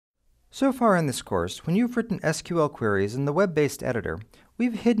So far in this course, when you've written SQL queries in the web-based editor,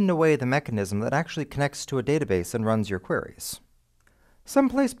 we've hidden away the mechanism that actually connects to a database and runs your queries.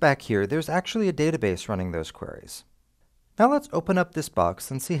 Someplace back here, there's actually a database running those queries. Now let's open up this box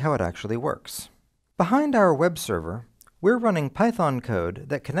and see how it actually works. Behind our web server, we're running Python code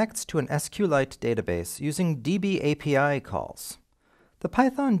that connects to an SQLite database using DB-API calls. The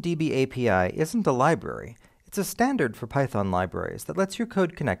Python DB API isn't a library. It's a standard for Python libraries that lets your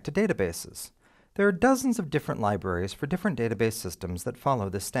code connect to databases. There are dozens of different libraries for different database systems that follow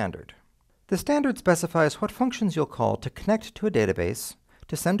this standard. The standard specifies what functions you'll call to connect to a database,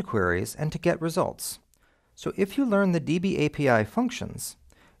 to send queries, and to get results. So if you learn the DB API functions,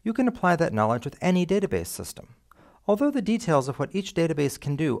 you can apply that knowledge with any database system. Although the details of what each database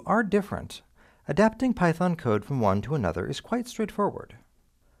can do are different, adapting Python code from one to another is quite straightforward.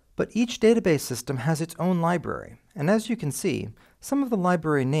 But each database system has its own library, and as you can see, some of the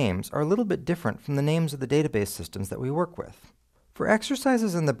library names are a little bit different from the names of the database systems that we work with. For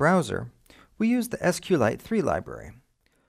exercises in the browser, we use the SQLite 3 library.